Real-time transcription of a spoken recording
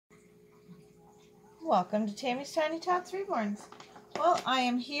welcome to Tammy's Tiny Tots Reborns. Well, I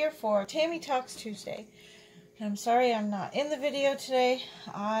am here for Tammy Talks Tuesday. And I'm sorry I'm not in the video today.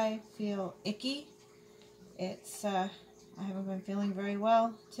 I feel icky. I haven't been feeling very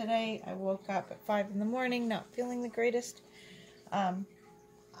well today. I woke up at 5 in the morning, not feeling the greatest.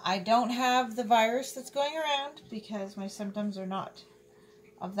 I don't have the virus that's going around because my symptoms are not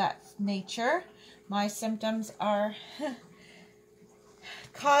of that nature. My symptoms are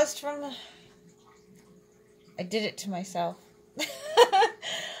caused from... I did it to myself.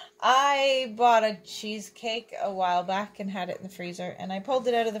 I bought a cheesecake a while back and had it in the freezer, and I pulled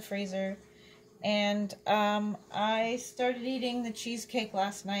it out of the freezer, and I started eating the cheesecake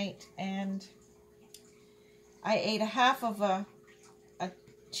last night, and I ate a half of a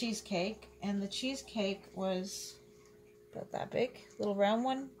cheesecake, and the cheesecake was about that big, little round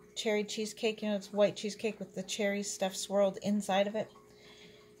one, cherry cheesecake. You know, it's white cheesecake with the cherry stuff swirled inside of it.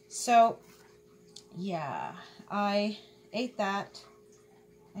 So yeah, I ate that.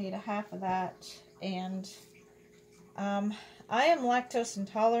 I ate a half of that, and I am lactose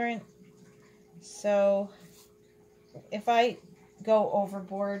intolerant, so if I go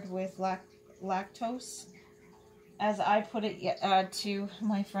overboard with lactose, as I put it to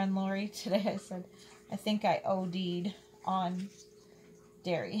my friend Lori today, I said, I think I OD'd on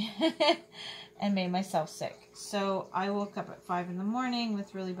dairy and made myself sick. So I woke up at 5 in the morning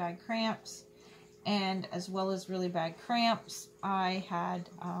with really bad cramps. And as well as really bad cramps, I have,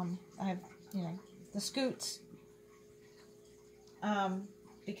 the scoots,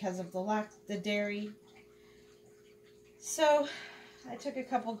 because of the dairy. So I took a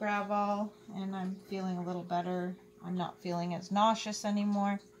couple Gravol, and I'm feeling a little better. I'm not feeling as nauseous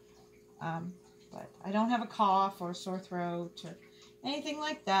anymore, but I don't have a cough or a sore throat or anything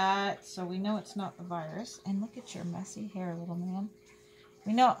like that. So we know it's not the virus. And look at your messy hair, little man.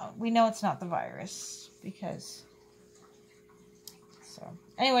 We know it's not the virus because, so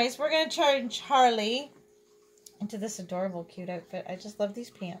anyways, we're going to change Harley into this adorable, cute outfit. I just love these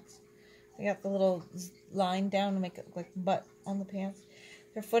pants. They got the little line down to make it look like butt on the pants.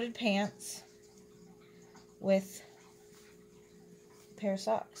 They're footed pants with a pair of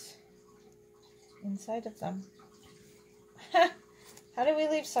socks inside of them. How did we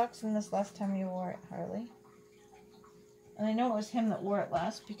leave socks in this last time you wore it, Harley? And I know it was him that wore it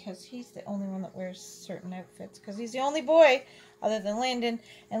last because he's the only one that wears certain outfits. Because he's the only boy other than Landon.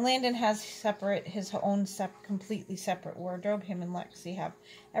 And Landon has his own completely separate wardrobe. Him and Lexi have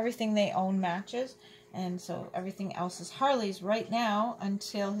everything they own matches. And so everything else is Harley's right now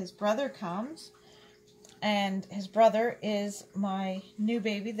until his brother comes. And his brother is my new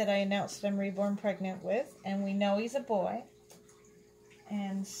baby that I announced that I'm reborn pregnant with. And we know he's a boy.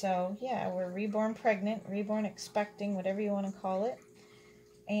 And so, yeah, we're reborn pregnant, reborn expecting, whatever you want to call it.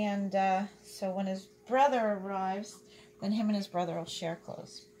 And so when his brother arrives, then him and his brother will share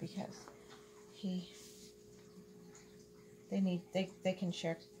clothes because they can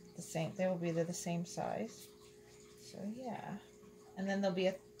share the same. They will be the same size. So yeah, and then there'll be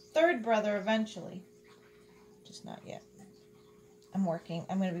a third brother eventually, just not yet. I'm going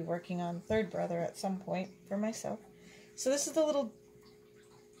to be working on third brother at some point for myself. So this is the little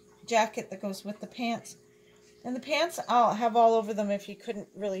jacket that goes with the pants, and the pants I'll have all over them if you couldn't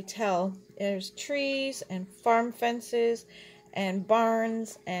really tell. There's trees and farm fences and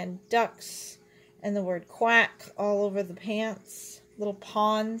barns and ducks and the word quack all over the pants. Little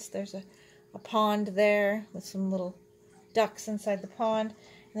ponds. There's a pond there with some little ducks inside the pond,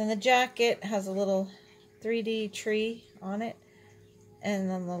 and then the jacket has a little 3D tree on it.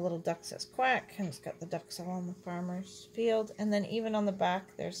 And then the little duck says quack, and it's got the ducks all on the farmer's field. And then even on the back,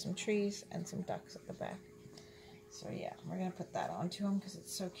 there's some trees and some ducks at the back. So yeah, we're going to put that onto him because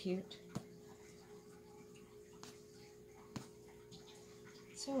it's so cute.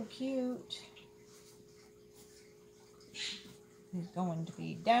 So cute. He's going to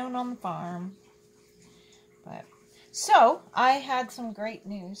be down on the farm. But so, I had some great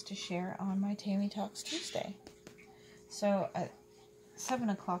news to share on my Tammy Talks Tuesday. So, 7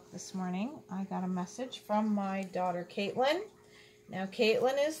 o'clock this morning, I got a message from my daughter, Caitlin. Now,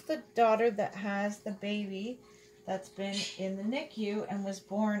 Caitlin is the daughter that has the baby that's been in the NICU and was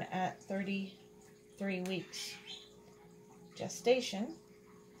born at 33 weeks gestation.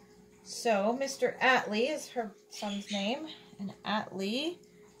 So, Mr. Atlee is her son's name, and Atlee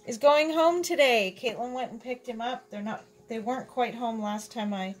is going home today. Caitlin went and picked him up. They weren't quite home last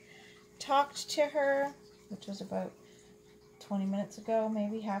time I talked to her, which was about 20 minutes ago,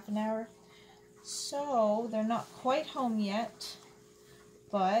 maybe half an hour. So they're not quite home yet,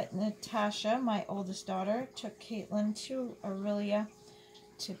 but Natasha, my oldest daughter, took Caitlin to Aurelia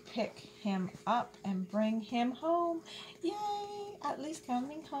to pick him up and bring him home. Yay! Atlee's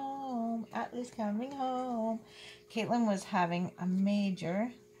coming home. Atlee's coming home. Caitlin was having a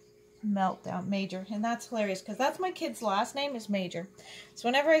major meltdown. Major. And that's hilarious because that's my kid's last name is Major. So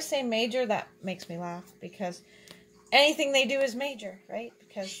whenever I say Major, that makes me laugh because anything they do is major, right?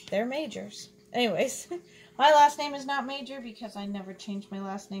 Because they're majors. Anyways, my last name is not Major because I never changed my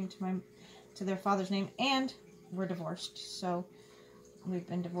last name to their father's name, and we're divorced. So we've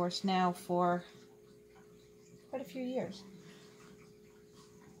been divorced now for quite a few years.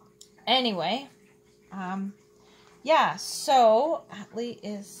 Anyway, yeah, so Atlee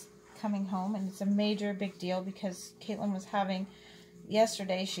is coming home, and it's a major big deal because Caitlin was having,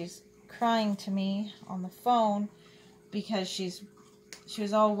 yesterday she's crying to me on the phone because she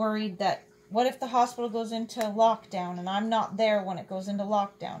was all worried that what if the hospital goes into lockdown and I'm not there when it goes into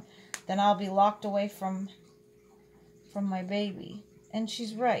lockdown? Then I'll be locked away from my baby. And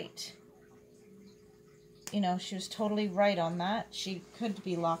she's right. You know, she was totally right on that. She could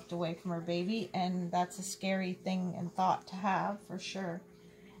be locked away from her baby, and that's a scary thing and thought to have, for sure.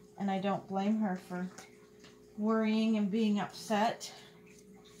 And I don't blame her for worrying and being upset,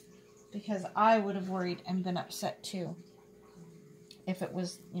 because I would have worried and been upset too if it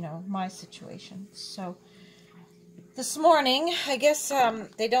was, you know, my situation. So this morning, I guess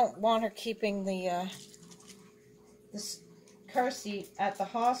they don't want her keeping this car seat at the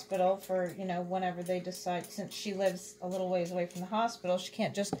hospital for, you know, whenever they decide, since she lives a little ways away from the hospital, she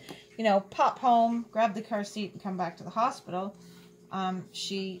can't just, you know, pop home, grab the car seat and come back to the hospital.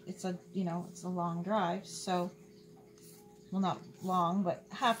 It's a long drive, so, well, not long, but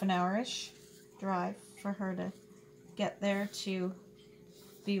half an hour-ish drive for her to get there to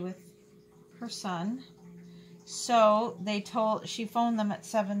be with her son. So she phoned them at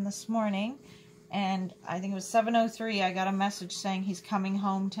 7 this morning, and I think it was 7:03, I got a message saying he's coming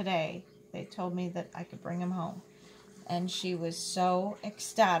home today. They told me that I could bring him home. And she was so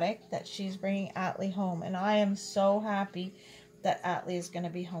ecstatic that she's bringing Atlee home. And I am so happy that Atlee is going to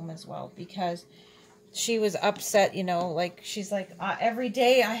be home as well, because she was upset, you know, like, she's like, every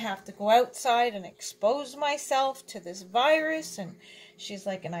day I have to go outside and expose myself to this virus. And she's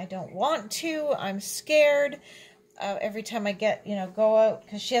like, and I don't want to. I'm scared. Every time I go out,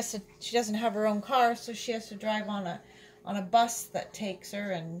 because she doesn't have her own car, so she has to drive on a bus that takes her,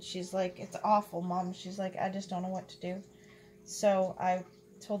 and she's like, it's awful, Mom. She's like, I just don't know what to do. So I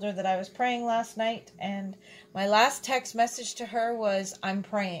told her that I was praying last night, and my last text message to her was, I'm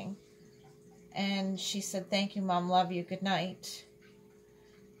praying. And she said, thank you, Mom, love you, good night.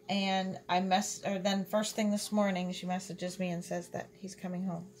 And then first thing this morning, she messages me and says that he's coming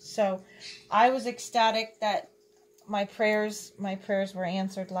home. So I was ecstatic that my prayers were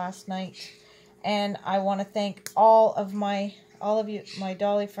answered last night, and I want to thank all of you, my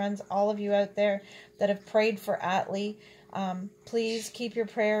Dolly friends, all of you out there that have prayed for Atlee. Please keep your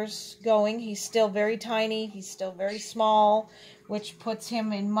prayers going. He's still very tiny. He's still very small, which puts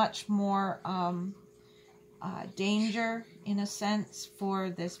him in much more danger, in a sense, for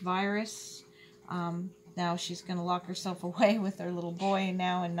this virus. Now she's going to lock herself away with her little boy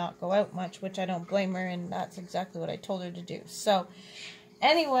now and not go out much, which I don't blame her, and that's exactly what I told her to do. So,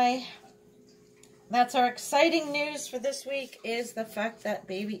 anyway, that's our exciting news for this week, is the fact that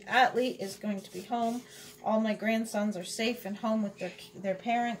baby Atlee is going to be home. All my grandsons are safe and home with their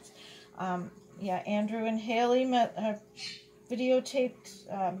parents. Yeah, Andrew and Haley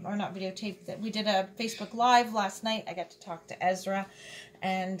videotaped, or not videotaped, that we did a Facebook Live last night. I got to talk to Ezra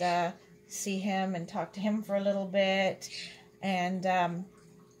and see him and talk to him for a little bit. And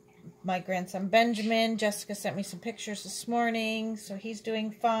my grandson Benjamin, Jessica sent me some pictures this morning, so he's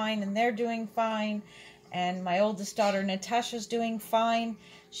doing fine and they're doing fine. And my oldest daughter Natasha's doing fine.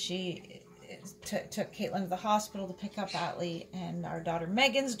 She took Caitlin to the hospital to pick up Atlee, and our daughter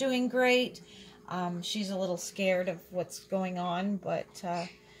Megan's doing great. She's a little scared of what's going on, but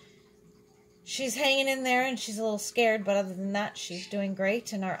she's hanging in there, and she's a little scared, but other than that, she's doing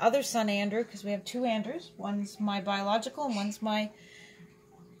great. And our other son, Andrew, because we have two Andrews. One's my biological, and one's my,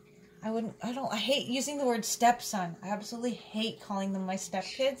 I hate using the word stepson. I absolutely hate calling them my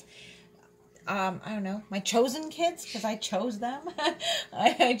stepkids. I don't know, my chosen kids, because I chose them.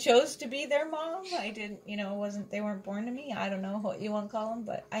 I chose to be their mom. I didn't, they weren't born to me. I don't know what you want to call them,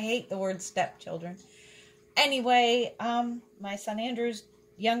 but I hate the word stepchildren. Anyway, my son Andrew's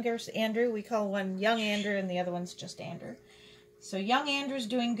younger Andrew, we call one young Andrew and the other one's just Andrew. So young Andrew's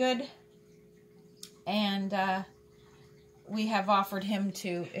doing good, and we have offered him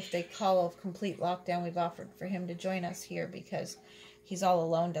to, if they call a complete lockdown, we've offered for him to join us here because he's all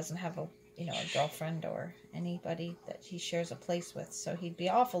alone, doesn't have a girlfriend or anybody that he shares a place with. So he'd be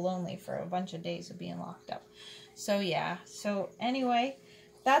awful lonely for a bunch of days of being locked up. So yeah, so anyway,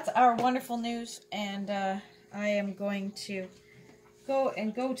 that's our wonderful news, and I am going to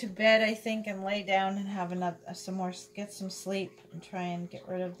go to bed, I think, and lay down and have get some sleep and try and get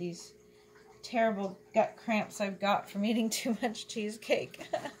rid of these terrible gut cramps I've got from eating too much cheesecake.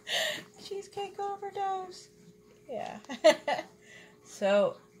 Cheesecake overdose. Yeah.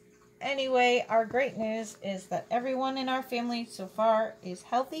 So anyway, our great news is that everyone in our family so far is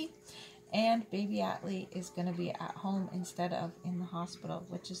healthy, and baby Atlee is going to be at home instead of in the hospital,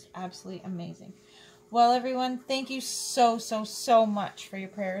 which is absolutely amazing. Well, everyone, thank you so much for your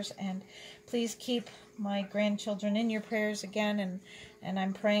prayers, and please keep my grandchildren in your prayers again, and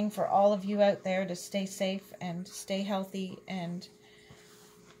I'm praying for all of you out there to stay safe and stay healthy, and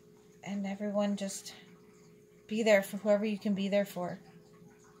everyone just be there for whoever you can be there for.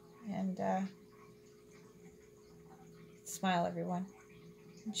 And smile, everyone,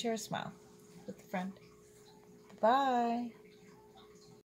 and share a smile with a friend. Bye.